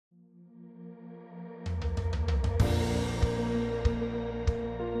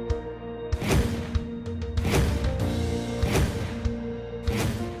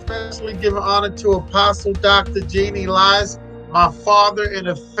personally give honor to Apostle Dr. Jeannie Lies, my father in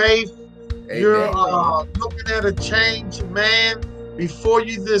the faith. Amen. You're looking at a changed man. Before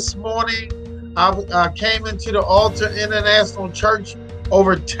you this morning, I came into the Altar International Church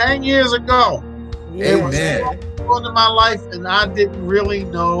over 10 years ago. Yes. It was going in my life, and I didn't really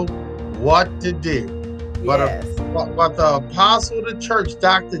know what to do. Yes. But the apostle of the church,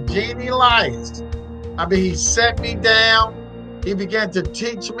 Dr. Jeannie Elias, I mean, he set me down. He began to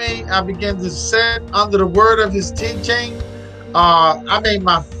teach me. I began to sit under the word of his teaching. I mean,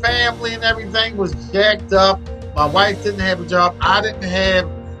 my family and everything was jacked up. My wife didn't have a job. I didn't have,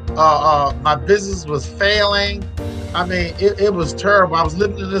 my business was failing. I mean, it was terrible. I was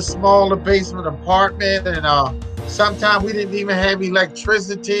living in this smaller basement apartment, and sometimes we didn't even have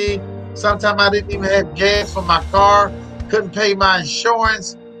electricity. Sometimes I didn't even have gas for my car. Couldn't pay my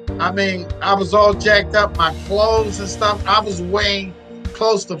insurance. I mean, I was all jacked up. My clothes and stuff. I was weighing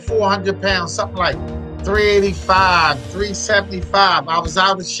close to 400 pounds, something like 385, 375. I was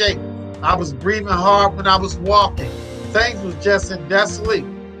out of shape. I was breathing hard when I was walking. Things was just in disarray.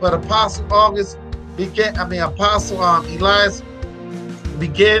 But Apostle Elias began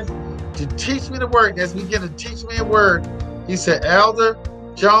to teach me the word. As he began to teach me the word, he said, Elder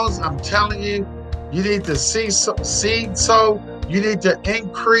Jones, I'm telling you, you need to seed sow. You need to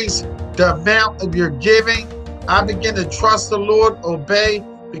increase the amount of your giving. I begin to trust the Lord, obey,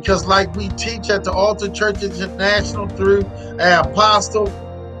 because like we teach at the Altar Church International through an apostle,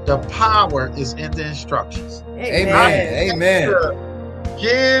 the power is in the instructions. Amen. Amen.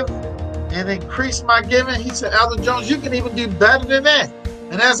 Give and increase my giving. He said, Elder Jones, you can even do better than that.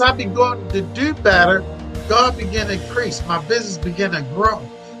 And as I began to do better, God began to increase. My business began to grow.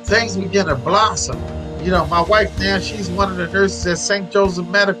 Things began to blossom. You know, my wife now, she's one of the nurses at St. Joseph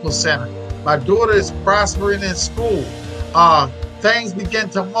Medical Center. My daughter is prospering in school. Things began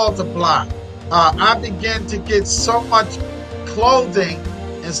to multiply. I began to get so much clothing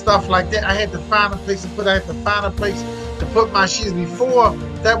and stuff like that. I had to find a place to put. I had to find a place to put my shoes. Before,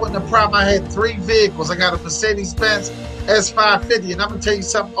 that wasn't a problem. I had 3 vehicles. I got a Mercedes-Benz S550. And I'm going to tell you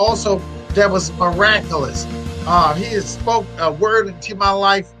something also that was miraculous. He has spoke a word into my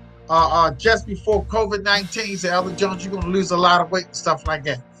life just before COVID-19. He said, Elder Jones, you're going to lose a lot of weight and stuff like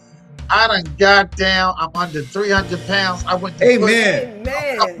that. I done got down. I'm under 300 pounds. I went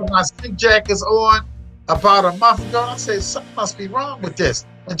to put my suit jackets on about a month ago. I said, something must be wrong with this.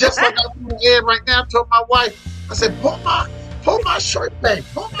 And just like I'm in the air right now, I told my wife, I said, pull my shirt back.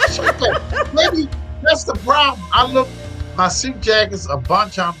 Pull my shirt back. Maybe that's the problem. I look, my suit jackets, a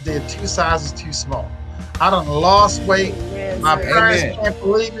bunch of them, they're 2 sizes too small. I done lost weight. My parents can't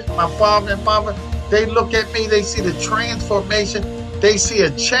believe it. My father and mother, they look at me, they see the transformation, they see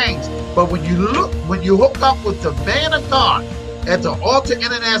a change. But when you hook up with the man of God at the Altar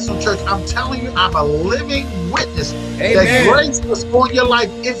International Church, I'm telling you, I'm a living witness that grace is on your life.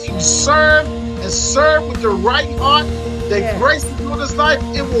 If you serve and serve with the right heart, that grace is on his life,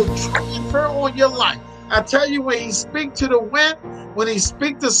 it will transfer on your life. I tell you, when he speak to the wind, when he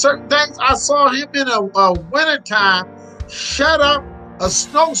speak to certain things, I saw him in a wintertime shut up a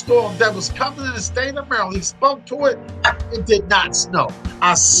snowstorm that was coming in the state of Maryland. He spoke to it. It did not snow.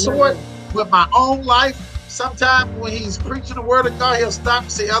 I saw it with my own life. Sometimes when he's preaching the word of God, he'll stop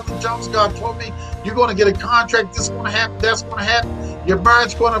and say, Elder Jones, God told me you're going to get a contract. This is going to happen. That's going to happen. Your marriage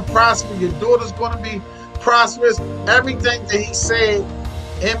is going to prosper. Your daughter's going to be prosperous. Everything that he said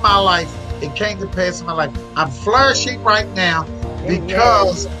in my life, it came to pass in my life. I'm flourishing right now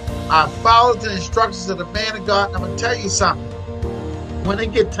because I followed the instructions of the man of God. I'm going to tell you something. When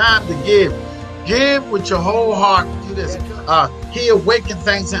it get time to give with your whole heart. Do this. He awakened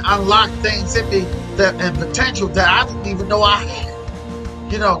things and unlocked things in me and potential that I didn't even know I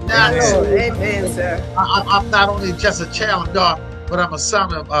had. You know, now I'm not only just a child of God, but I'm a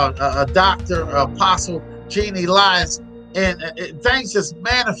son of a doctor, Apostle Jeannie Elias, and things just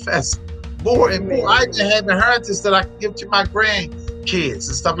manifest more and more. I even have inheritance that I can give to my grandkids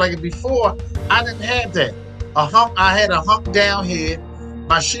and stuff like it. Before, I didn't have that. I had a hump down head.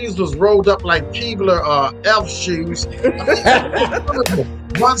 My shoes was rolled up like Keebler elf shoes.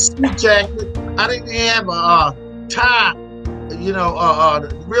 One suit jacket. I didn't have a tie, you know,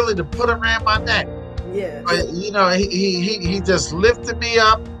 really to put around my neck. Yeah. You know, he just lifted me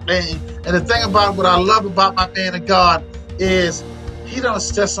up. And the thing about what I love about my man of God is he don't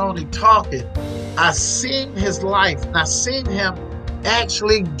just only talking. I seen his life, and I seen him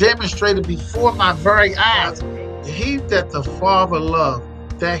actually demonstrated before my very eyes. He that the Father loved,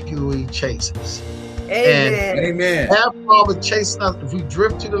 that who he chases. Amen. And our Father chasing us. If we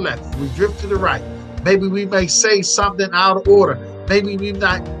drift to the left, if we drift to the right, maybe we may say something out of order. Maybe we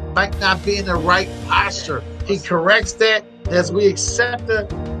might not be in the right posture. He corrects that as we accept the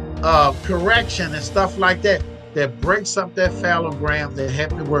correction and stuff like that. That breaks up that fallow ground, that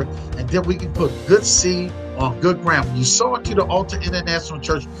heavy work, and then we can put good seed on good ground. When you sow into the Altar International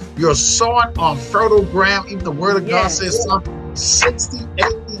Church, you're sowing on fertile ground. Even the Word of God says something 60, 80,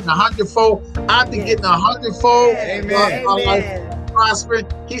 and 100-fold. I've been getting 100-fold. Amen. My life prospering.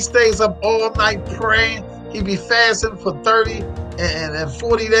 He stays up all night praying. He be fasting for 30 and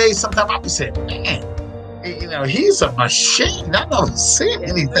 40 days. Sometimes I be saying, man, you know, he's a machine. I never seen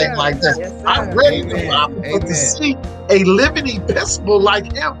anything like that. I read the Bible, but to see a living epistle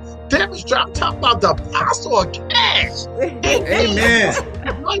like him demonstrate, I'm talking about the apostle of cash. Amen.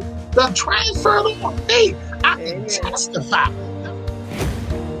 Like the transfer on me. I can testify.